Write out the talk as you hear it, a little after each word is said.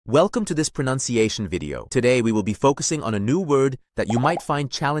Welcome to this pronunciation video. Today we will be focusing on a new word that you might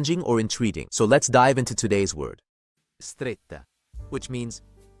find challenging or intriguing. So let's dive into today's word. Stretta, which means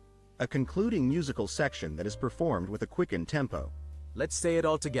a concluding musical section that is performed with a quickened tempo. Let's say it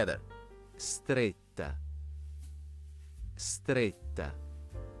all together. Stretta, stretta,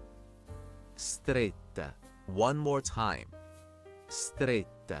 stretta. One more time.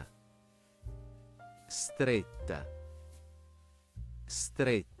 Stretta, stretta,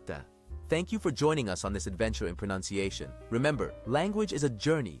 stretta. Thank you for joining us on this adventure in pronunciation. Remember, language is a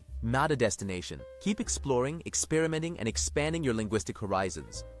journey, not a destination. Keep exploring, experimenting, and expanding your linguistic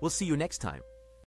horizons. We'll see you next time.